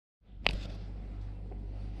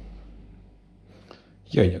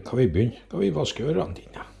Ja, kan vi begynne? Kan vi vaske ørene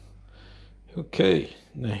dine? Okay,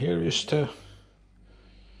 now here is the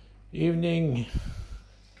evening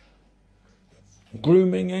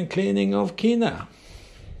grooming and cleaning of Kina.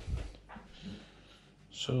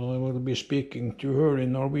 So I will be speaking to her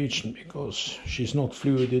in Norwegian because she's not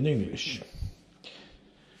fluent in English.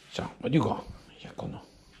 Så, må du gå. Jeg kan nå.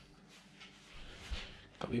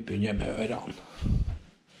 Kan vi begynne med ørene?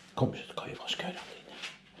 Kom, så skal vi vaske ørene dine.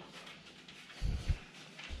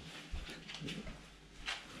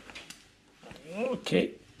 Okay,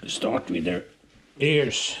 start with their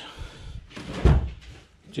ears.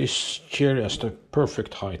 This chair is the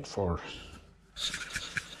perfect height for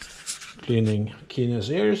cleaning Kina's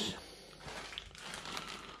ears.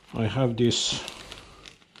 I have these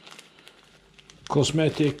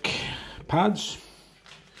cosmetic pads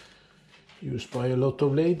used by a lot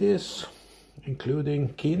of ladies,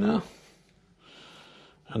 including Kina.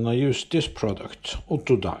 And I use this product,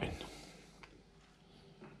 Autodyne.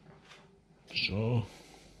 So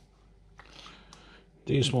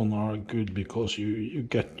these ones are good because you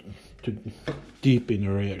get to deep in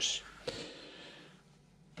your ears.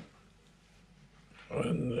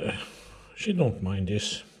 And she don't mind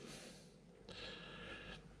this.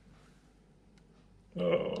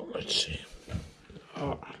 Oh, let's see.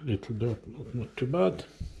 Little dirt, not too bad.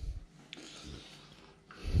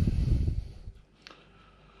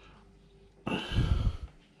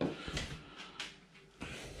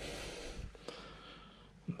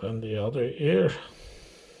 Then the other ear.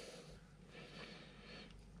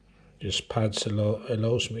 This pads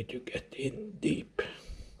allows me to get in deep.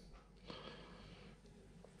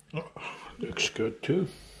 Oh, looks good too.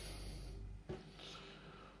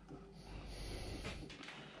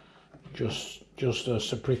 Just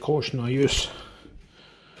as a precaution, I use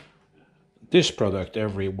this product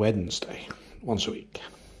every Wednesday, once a week.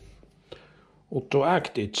 Auto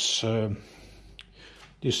Act, it's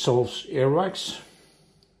dissolves earwax.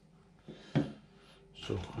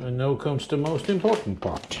 So, and now comes the most important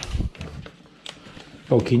part.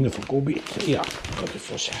 Og Kine får god bit. Ja, kan du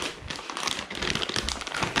få se.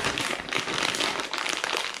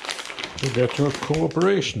 To get your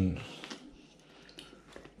cooperation.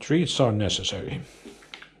 Treats are necessary.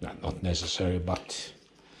 No, not necessary, but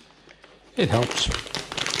it helps.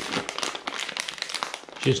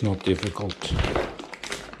 It's not difficult.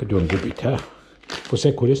 Kan du ha en god bit her? Få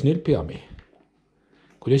se hvor snillpia mi.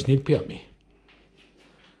 Hvor snillpia mi?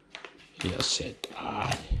 Yes, it.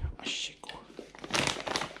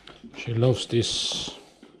 She loves this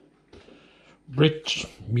rich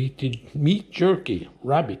meat jerky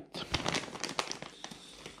rabbit.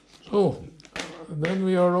 So then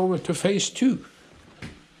we are over to phase 2,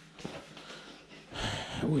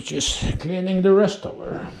 which is cleaning the rest of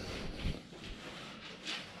her.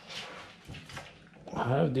 I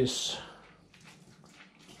have this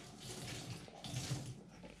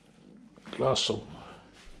glass of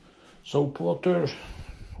soap water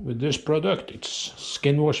with this product. It's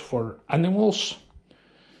skin wash for animals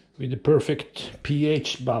with the perfect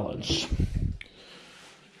pH balance.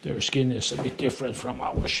 Their skin is a bit different from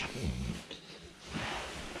ours.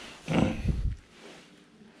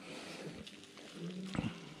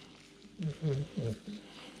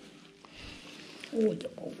 Oh, det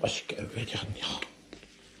må vaske over den, ja.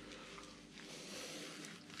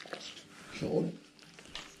 So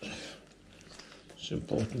it's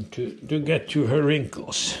important to get to her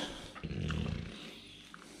wrinkles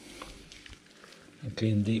and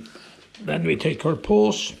clean deep. Then we take her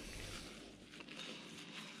paws.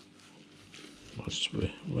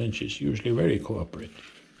 When she's usually very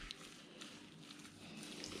cooperative.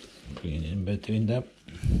 Clean in between them.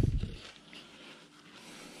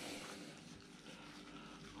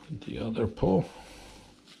 The other paw.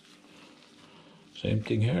 Same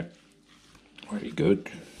thing here. Very good.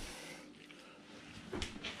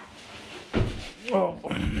 Oh,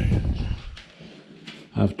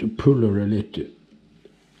 have to pull her a little.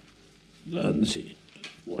 Then see,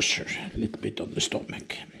 wash her a little bit on the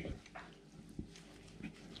stomach.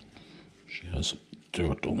 She has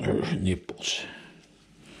dirt on her nipples.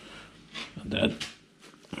 And then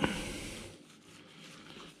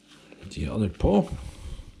the other paw.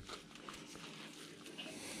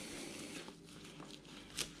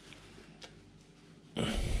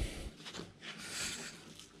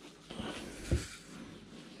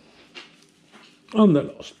 And the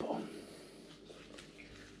last paw.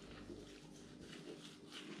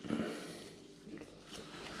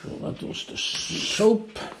 So that was the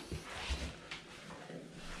soap.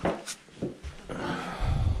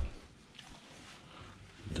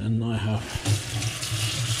 Then I have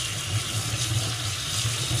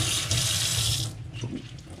some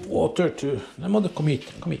water to... Nej, Mother, kom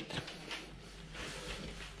hit.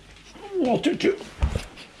 Water to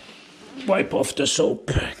wipe off the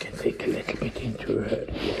soap. I can take a little bit into her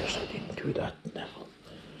ears. I didn't do that now.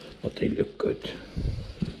 But they look good.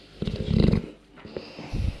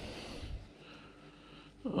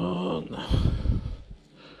 Oh no.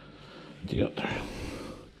 The other.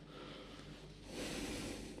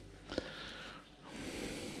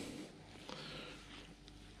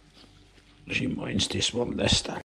 She minds this one less than.